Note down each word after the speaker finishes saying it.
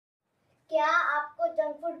क्या आपको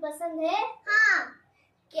junk food पसंद है? हाँ।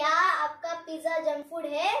 क्या आपका पिज्जा जंक फूड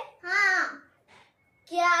है? हाँ।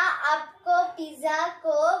 क्या आपको पिज्जा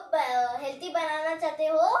को हेल्थी बनाना चाहते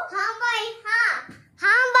हो? हाँ भाई हाँ।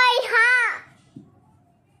 हाँ भाई हाँ।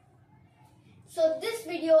 So this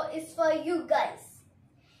video is for you guys.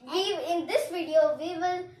 In this video we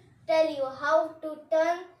will tell you how to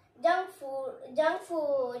turn junk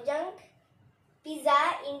pizza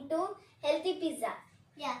into healthy pizza.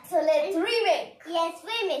 Yeah. So let's remake. Yes,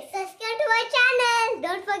 remake. Subscribe to our channel.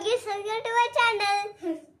 Don't forget subscribe to our channel.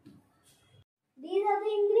 These are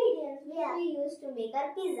the ingredients we use to make our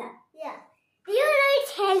pizza. Yeah. Do you know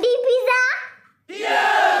it's healthy pizza?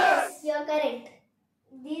 Yes, you're correct.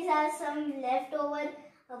 These are some leftover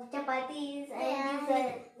chapatis, and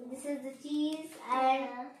this is the cheese, and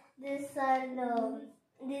these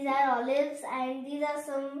are olives, and these are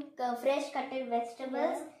some fresh cutted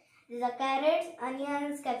vegetables. These are carrots,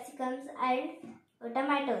 onions, capsicums, and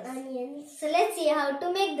tomatoes. So let's see how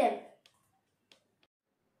to make them.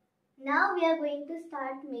 Now we are going to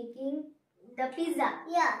start making the pizza.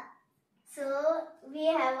 Yeah. So we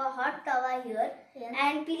have a hot tawa here,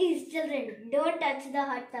 and please children, don't touch the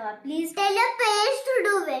hot tawa. Please Tell your parents to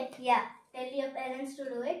do it. Yeah, tell your parents to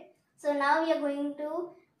do it. So now we are going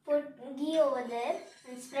to put ghee over there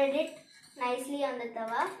and spread it nicely on the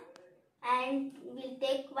tawa. And we'll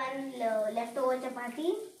take one leftover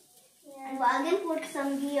chapati and again put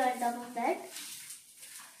some ghee on top of that.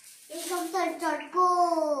 Here comes the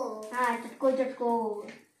chatko. Chatko.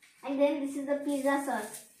 And then this is the pizza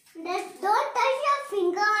sauce. Don't touch your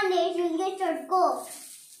finger on it, you'll get chatko.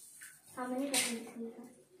 How many times?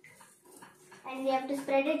 And we have to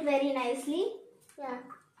spread it very nicely. Yeah.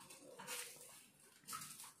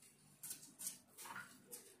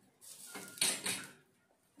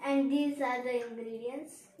 And these are the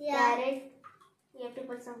ingredients. Yeah. Carrot. You have to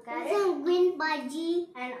put some carrot. Some green bhaji.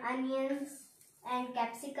 And onions and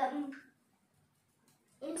capsicum.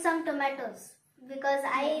 And some tomatoes. Because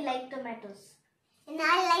I like tomatoes. And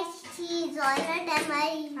I like cheese. All the time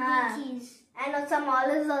I eat cheese. And some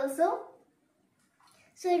olives also.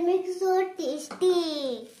 So it makes so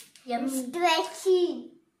tasty. Yummy.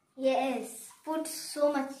 Stretchy. Yes. Put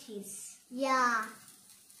so much cheese. Yeah.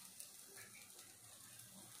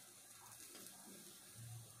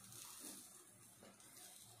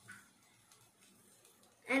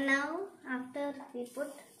 And now after we put,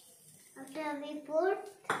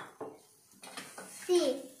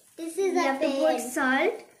 see, this is we have to put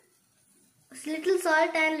salt, little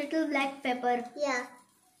salt and little black pepper. Yeah.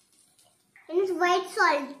 And it's white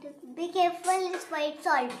salt. Be careful, it's white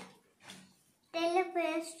salt. Tell your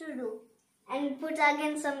parents to do. And put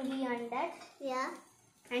again some ghee on that. Yeah.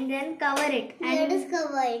 And then cover it. Let us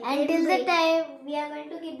cover it. Until the time we are going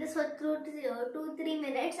to keep this for 2-3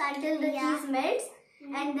 minutes until the cheese melts.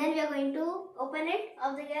 And then we are going to open it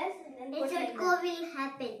off the gas and then put it will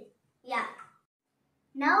happen. Yeah.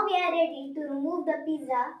 Now we are ready to remove the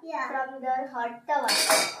pizza from the hot tawa.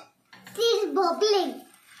 See, it's bubbling.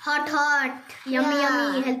 Hot.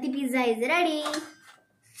 Yummy. Healthy pizza is ready.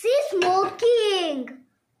 See, smoking.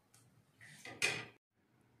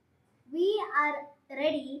 We are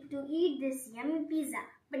ready to eat this yummy pizza.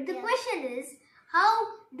 But the question is, how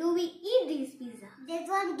do we eat this pizza? There's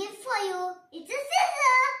one gift for you. It's a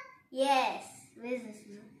scissor. Yes. Where's the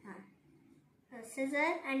scissor? A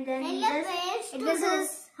scissor, and then tell your parents to do.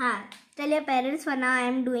 Tell your parents for now I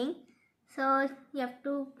am doing. So you have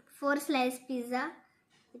to 4 slice pizza.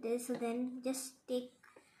 It is, so then just take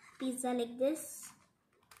pizza like this.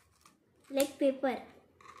 Like paper.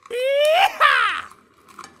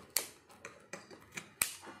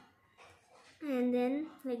 And then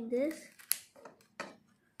like this.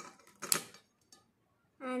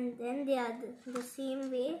 And then the same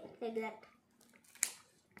way like that.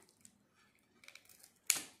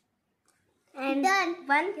 And done.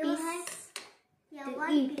 One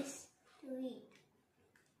piece to eat.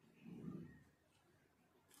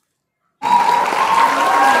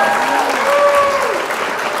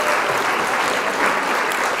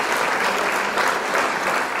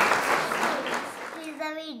 Pizza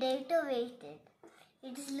we decorated.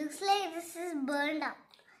 It looks like this is burned up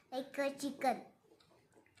like a chicken.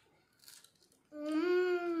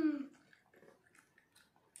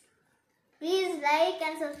 Please like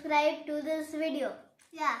and subscribe to this video.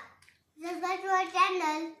 Yeah. Subscribe to our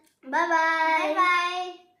channel. Bye bye. Bye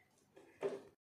bye.